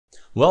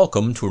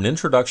Welcome to an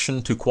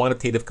introduction to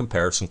quantitative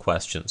comparison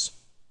questions.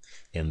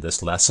 In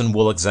this lesson,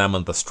 we'll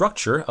examine the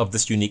structure of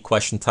this unique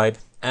question type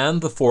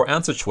and the four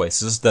answer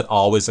choices that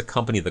always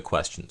accompany the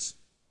questions.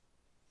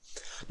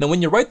 Now,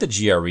 when you write the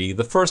GRE,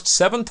 the first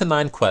 7 to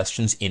 9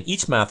 questions in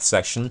each math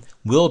section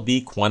will be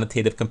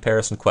quantitative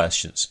comparison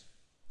questions.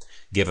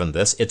 Given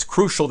this, it's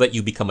crucial that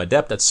you become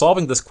adept at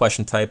solving this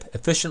question type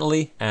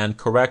efficiently and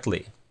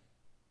correctly.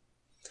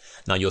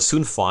 Now, you'll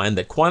soon find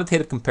that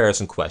quantitative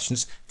comparison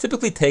questions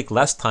typically take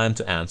less time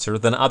to answer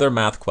than other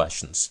math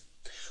questions.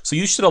 So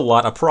you should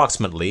allot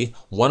approximately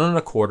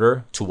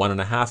 1¼ to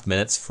 1½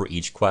 minutes for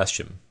each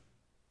question.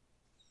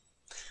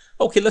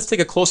 Okay, let's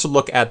take a closer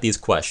look at these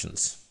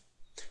questions.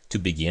 To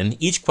begin,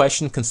 each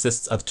question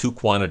consists of two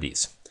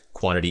quantities,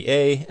 quantity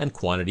A and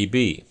quantity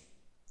B.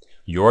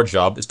 Your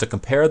job is to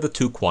compare the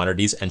two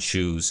quantities and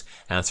choose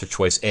answer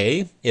choice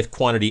A if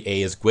quantity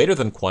A is greater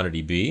than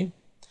quantity B,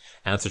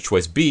 answer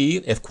choice B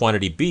if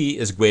quantity B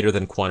is greater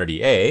than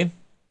quantity A,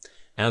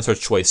 answer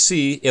choice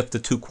C if the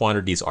two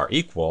quantities are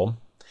equal,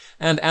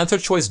 and answer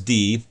choice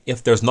D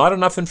if there's not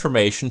enough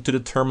information to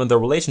determine the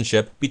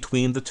relationship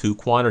between the two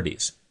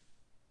quantities.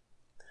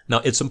 Now,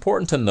 it's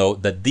important to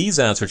note that these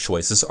answer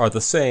choices are the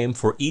same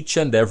for each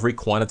and every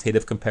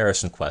quantitative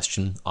comparison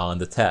question on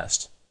the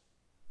test.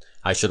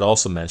 I should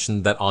also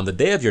mention that on the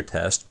day of your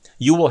test,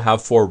 you will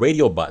have 4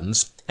 radio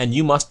buttons, and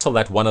you must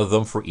select one of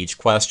them for each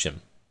question.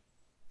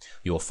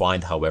 You'll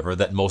find, however,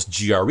 that most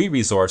GRE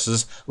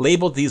resources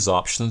label these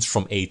options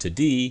from A to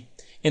D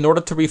in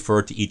order to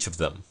refer to each of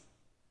them.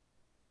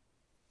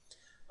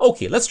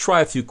 Okay, let's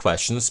try a few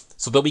questions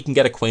so that we can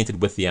get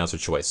acquainted with the answer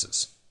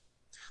choices.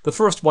 The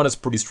first one is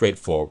pretty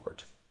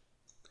straightforward.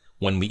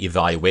 When we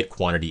evaluate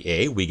quantity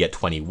A, we get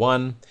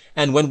 21,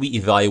 and when we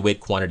evaluate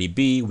quantity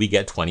B, we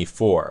get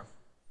 24.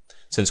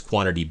 Since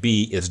quantity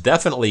B is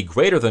definitely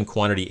greater than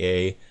quantity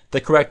A,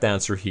 the correct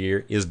answer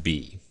here is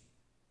B.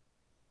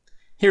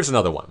 Here's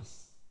another one.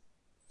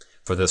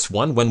 For this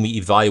one, when we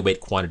evaluate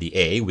quantity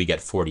A, we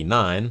get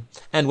 49,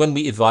 and when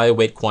we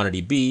evaluate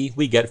quantity B,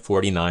 we get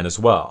 49 as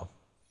well.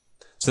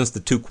 Since the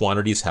two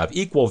quantities have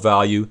equal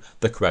value,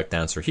 the correct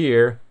answer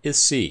here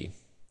is C.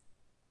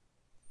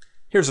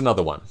 Here's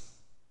another one.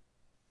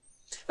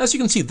 As you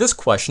can see, this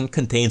question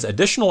contains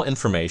additional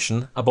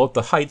information about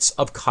the heights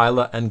of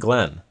Kyla and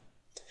Glenn.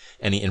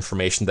 Any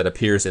information that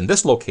appears in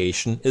this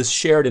location is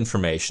shared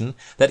information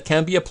that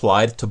can be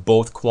applied to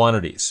both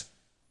quantities.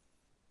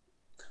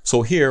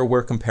 So here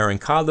we're comparing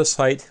Kyla's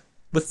height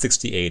with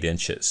 68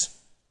 inches.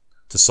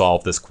 To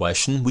solve this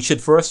question, we should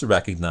first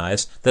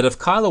recognize that if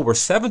Kyla were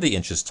 70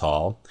 inches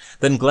tall,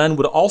 then Glenn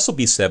would also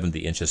be 70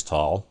 inches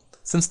tall,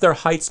 since their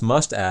heights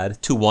must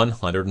add to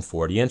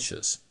 140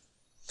 inches.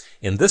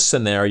 In this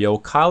scenario,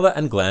 Kyla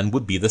and Glenn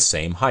would be the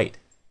same height.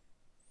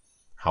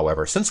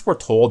 However, since we're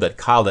told that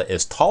Kyla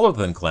is taller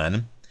than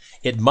Glenn,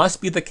 it must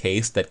be the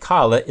case that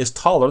Kyla is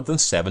taller than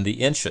 70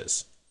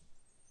 inches.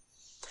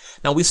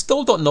 Now, we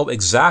still don't know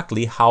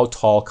exactly how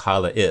tall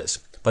Kyla is,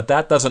 but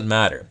that doesn't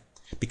matter,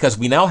 because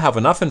we now have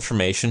enough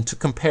information to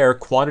compare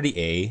quantity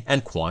A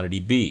and quantity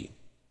B.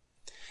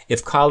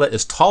 If Kyla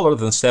is taller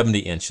than 70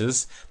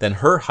 inches, then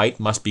her height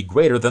must be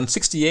greater than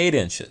 68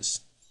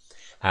 inches.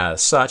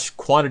 As such,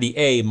 quantity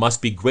A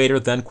must be greater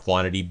than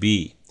quantity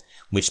B,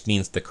 which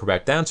means the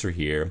correct answer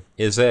here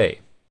is A.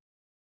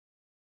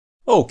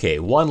 Okay,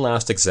 one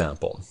last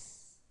example.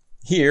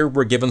 Here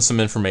we're given some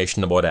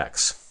information about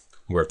x.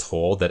 We're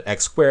told that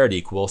x squared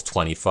equals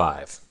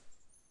 25.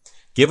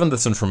 Given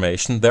this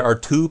information, there are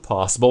two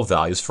possible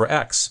values for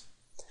x.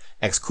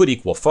 X could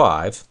equal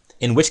 5,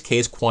 in which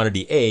case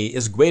quantity A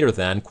is greater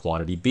than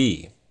quantity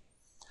B.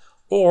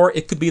 Or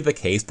it could be the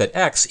case that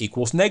x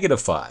equals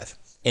 -5,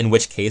 in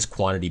which case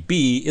quantity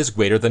B is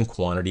greater than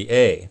quantity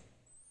A.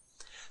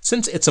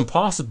 Since it's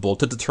impossible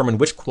to determine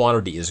which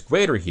quantity is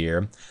greater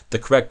here, the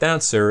correct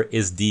answer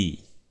is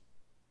D.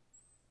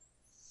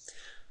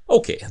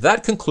 Okay,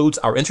 that concludes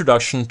our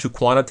introduction to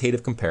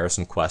quantitative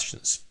comparison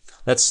questions.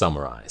 Let's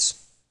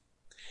summarize.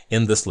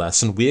 In this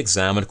lesson, we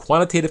examined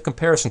quantitative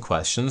comparison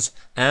questions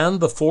and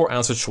the 4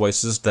 answer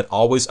choices that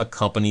always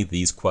accompany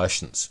these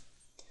questions.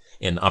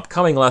 In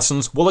upcoming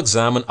lessons, we'll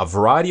examine a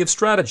variety of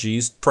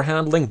strategies for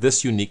handling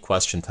this unique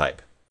question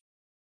type.